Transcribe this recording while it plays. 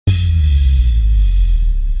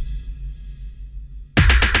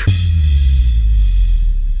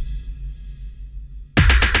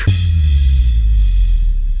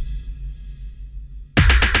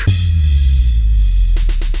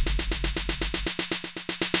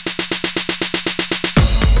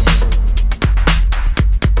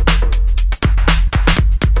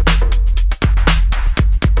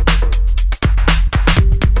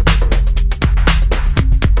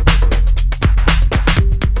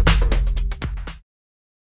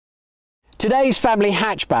Today's family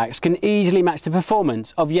hatchbacks can easily match the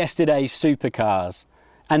performance of yesterday's supercars.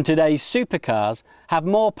 And today's supercars have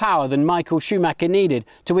more power than Michael Schumacher needed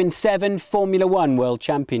to win 7 Formula One World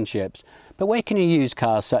Championships. But where can you use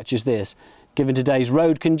cars such as this, given today's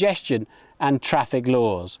road congestion and traffic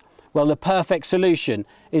laws? Well, the perfect solution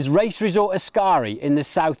is race resort Ascari in the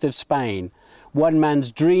south of Spain. One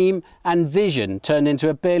man's dream and vision turned into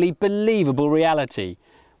a barely believable reality,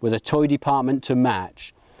 with a toy department to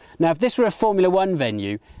match. Now, if this were a Formula One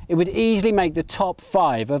venue, it would easily make the top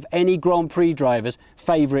 5 of any Grand Prix driver's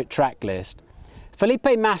favourite track list.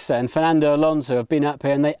 Felipe Massa and Fernando Alonso have been up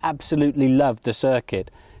here and they absolutely loved the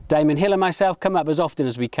circuit. Damon Hill and myself come up as often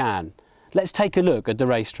as we can. Let's take a look at the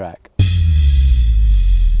racetrack.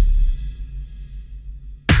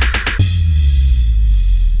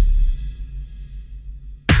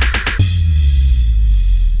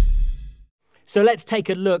 So let's take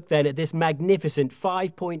a look then at this magnificent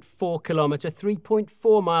 5.4 kilometre,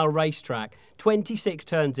 3.4 mile racetrack, 26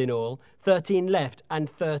 turns in all, 13 left and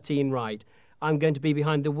 13 right. I'm going to be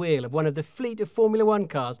behind the wheel of one of the fleet of Formula One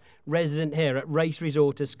cars resident here at Race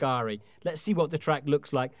Resort Ascari. Let's see what the track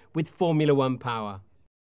looks like with Formula One power.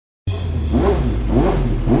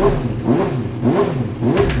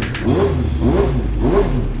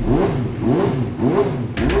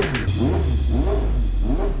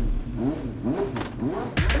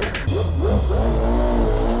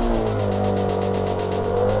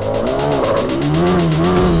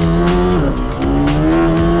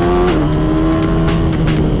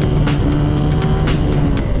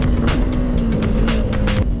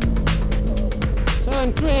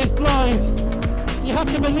 Turn 3 is blind. You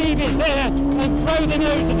have to believe it's there and throw the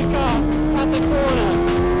nose of the car at the corner.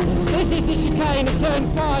 This is the chicane of turn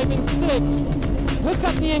 5 and 6. Hook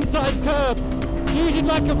up the inside curb. Use it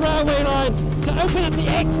like a railway line to open up the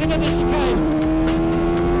exit of the chicane.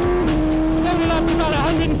 Going up to about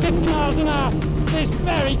 150 miles an hour. This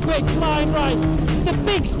very quick blind right. The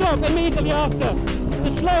big stop immediately after. The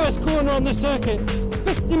slowest corner on the circuit.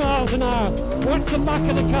 50 miles an hour. Watch the back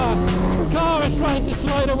of the car. The car is trying to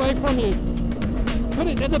slide away from you. Put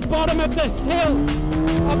it at the bottom of this hill,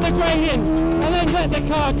 of the gradient, and then let the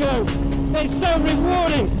car go. It's so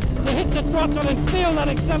rewarding to hit the throttle and feel that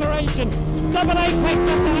acceleration. Double apex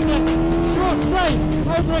up the short straight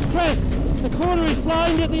over a crest. The corner is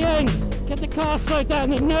blind at the end. Get the car slowed down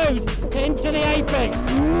the nose into the apex.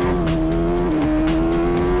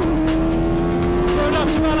 Going up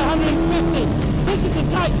to about 150. This is a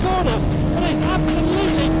tight corner, but it's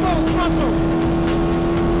absolutely full throttle.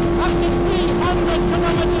 Up to 300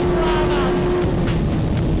 kilometers per hour now.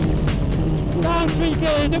 Down 3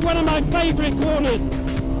 gears at one of my favourite corners.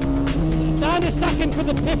 Down a second for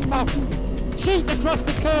the piff puff. Cheat across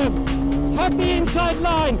the curb. Hug the inside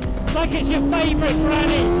line like it's your favourite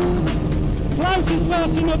granny. Klaus's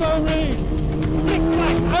version of Eau Rouge.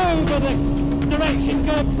 Flick-flack over the direction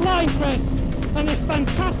curve, blind crest. And this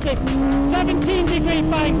fantastic 17-degree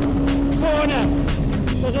bank corner.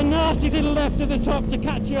 There's a nasty little left at the top to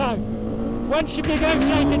catch you out. Once you've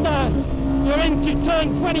negotiated that, you're into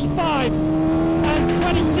turn 25 and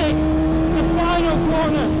 26, the final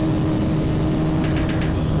corner.